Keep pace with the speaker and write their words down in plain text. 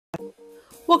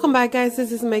Welcome back, guys.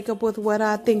 This is Makeup with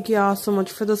Weta. Thank you all so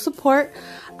much for the support.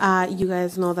 You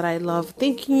guys know that I love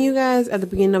thanking you guys at the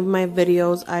beginning of my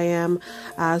videos. I am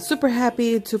super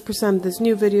happy to present this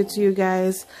new video to you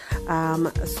guys.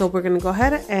 So we're gonna go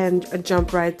ahead and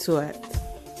jump right to it.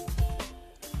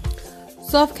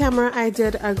 So off camera, I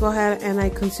did go ahead and I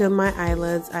concealed my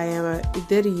eyelids. I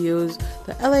did use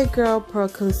the LA Girl Pro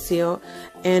Conceal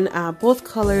in both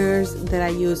colors that I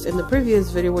used in the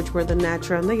previous video, which were the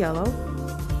natural and the yellow.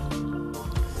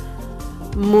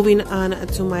 Moving on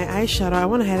to my eyeshadow, I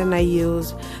went ahead and I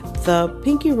used the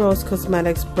Pinky Rose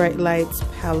Cosmetics Bright Lights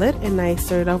palette, and I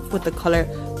started off with the color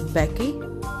Becky,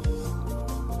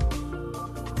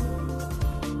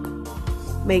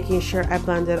 making sure I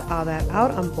blended all that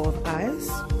out on both eyes.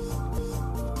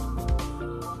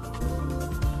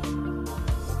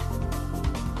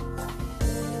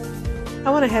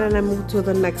 I went ahead and I moved to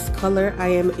the next color. I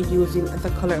am using the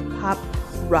color Pop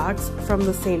Rocks from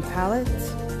the same palette.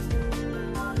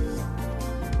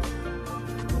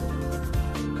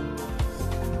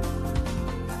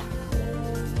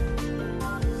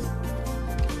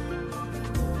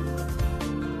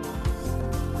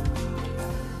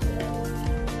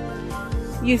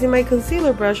 Using my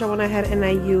concealer brush, I went ahead and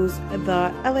I used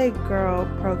the LA Girl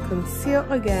Pro Conceal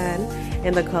again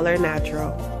in the color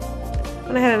Natural.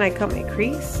 Went ahead and I cut my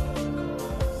crease.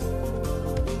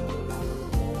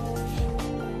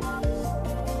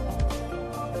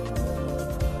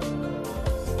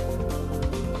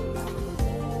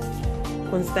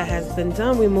 Once that has been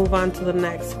done, we move on to the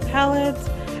next palette.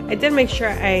 I did make sure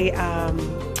I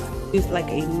used like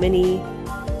a mini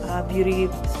beauty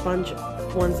sponge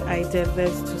once I did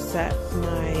this to set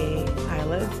my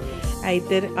eyelids. I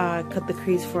did cut the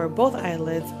crease for both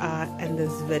eyelids in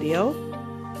this video.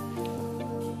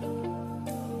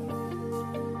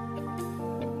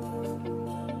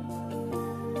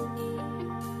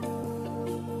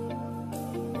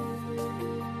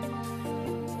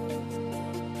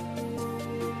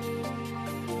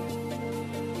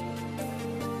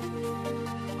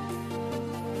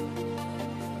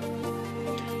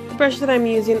 The brush that I'm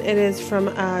using, it is from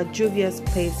Juvia's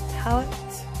Place palette.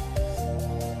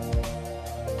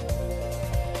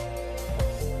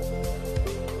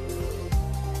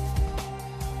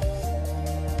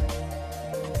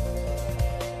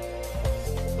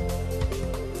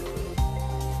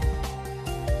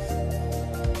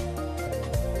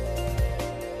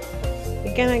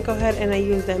 Again, I go ahead and I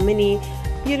use that mini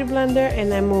beauty blender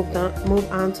and I move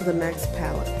on to the next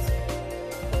palette.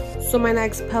 So my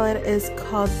next palette is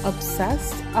called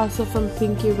Obsessed, also from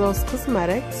Pinky Rose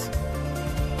Cosmetics,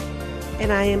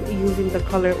 and I am using the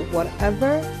color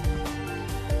Whatever.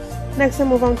 Next I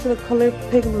move on to the color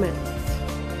Pigment.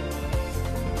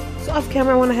 So off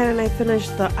camera I went ahead and I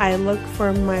finished the eye look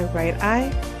for my right eye,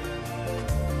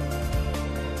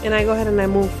 and I go ahead and I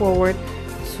move forward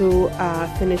to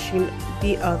finishing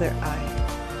the other eye.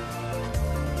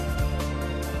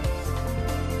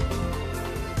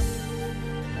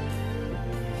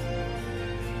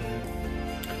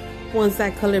 Once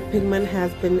that color Pigment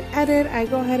has been added, I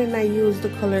go ahead and I use the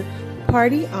color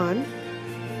Party On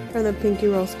from the Pinky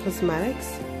Rose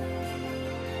Cosmetics.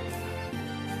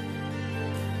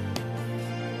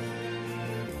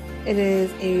 It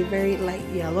is a very light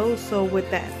yellow, so with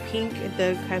that pink it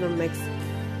did kind of mix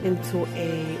into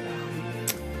a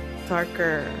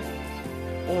darker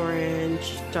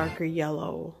orange, darker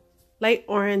yellow, light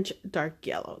orange, dark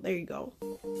yellow. There you go.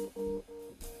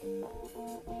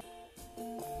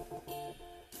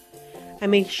 I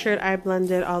make sure I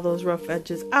blended all those rough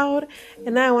edges out,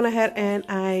 and then I went ahead and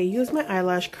I used my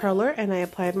eyelash curler and I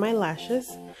applied my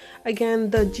lashes. Again,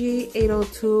 the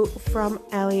G802 from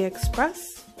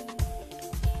AliExpress.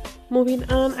 Moving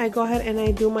on, I go ahead and I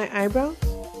do my eyebrows.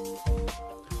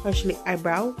 Actually,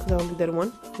 eyebrow, because I only did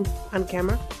one on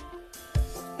camera.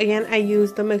 Again, I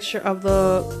used the mixture of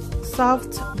the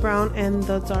soft brown and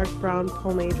the dark brown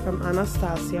pomade from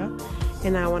Anastasia,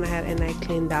 and I went ahead and I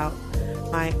cleaned out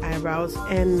my eyebrows,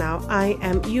 and now I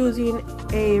am using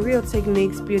a Real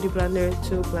Techniques beauty blender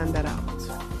to blend that out.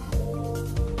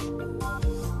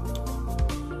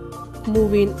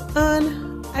 Moving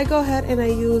on, I go ahead and I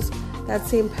use that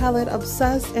same palette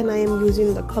Obsessed, and I am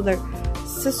using the color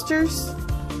Sisters,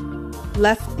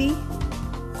 Lefty,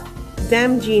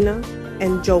 Damn Gina,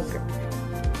 and Joker.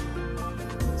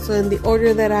 So in the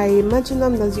order that I mentioned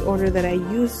them, that's the order that I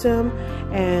used them.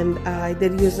 And I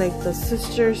did use like the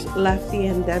Sisters, Lefty,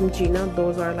 and Damn Gina.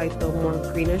 Those are like the more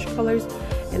greenish colors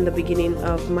in the beginning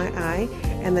of my eye.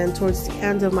 And then towards the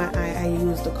end of my eye, I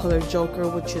used the color Joker,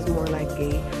 which is more like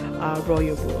a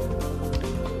royal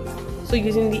blue. So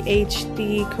using the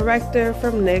HD corrector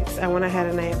from NYX, I went ahead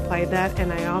and I applied that,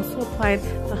 and I also applied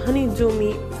the Honey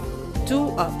Do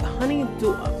Up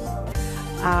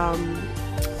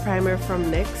primer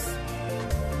from NYX.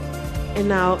 And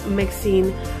now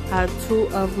mixing two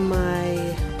of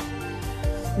my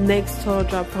NYX Total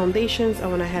Drop foundations, I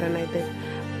went ahead and I did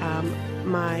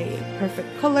my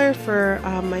perfect color for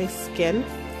my skin.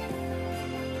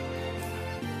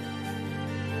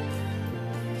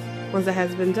 Once that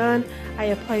has been done, I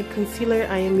applied concealer.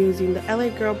 I am using the LA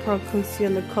Girl Pro Concealer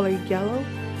in the color Yellow.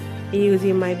 And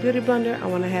using my beauty blender, I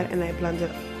went ahead and I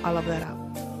blended all of that out.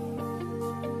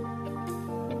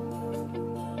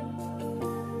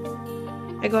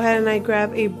 I go ahead and I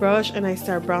grab a brush and I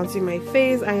start bronzing my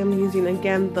face. I am using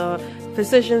again the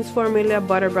Physicians Formula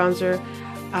Butter Bronzer.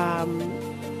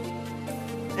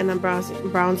 And I'm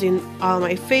bronzing all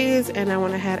my face, and I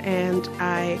went ahead and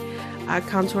I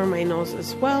contour my nose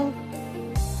as well.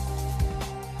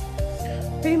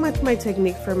 Pretty much my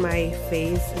technique for my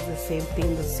face is the same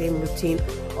thing, the same routine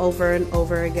over and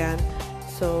over again.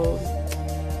 So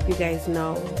you guys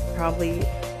know, probably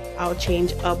I'll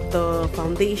change up the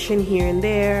foundation here and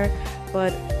there,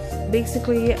 but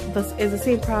basically this is the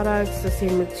same products, the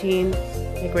same routine.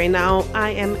 Like right now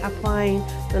I am applying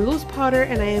the loose powder,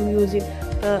 and I am using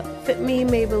the Fit Me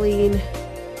Maybelline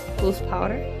loose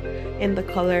powder in the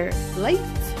color Light.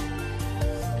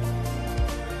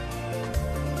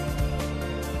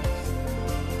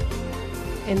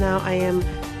 And now I am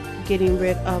getting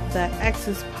rid of that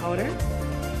excess powder.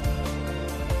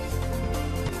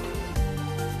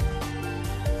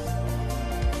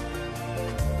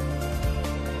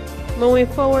 Moving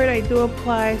forward, I do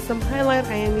apply some highlight.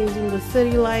 I am using the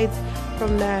City Lights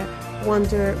from that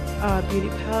Wonder Beauty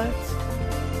palette.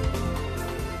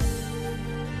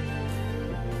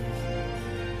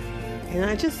 And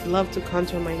I just love to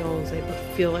contour my nose. I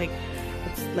feel like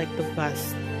it's like the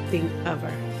best thing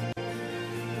ever.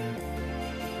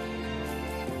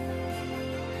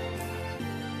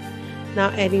 Now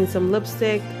adding some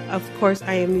lipstick. Of course,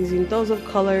 I am using those of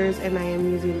colors, and I am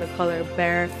using the color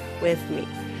Bear With Me.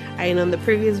 I know in the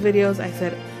previous videos I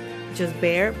said just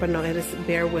bear, but no, it is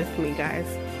Bear With Me, guys.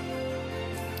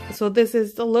 So this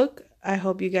is the look. I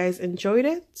hope you guys enjoyed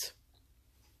it.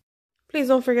 Please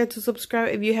don't forget to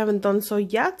subscribe if you haven't done so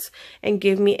yet, and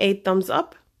give me a thumbs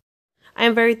up. I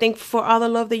am very thankful for all the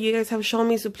love that you guys have shown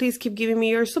me, so please keep giving me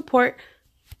your support.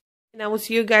 And I will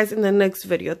see you guys in the next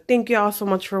video. Thank you all so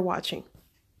much for watching.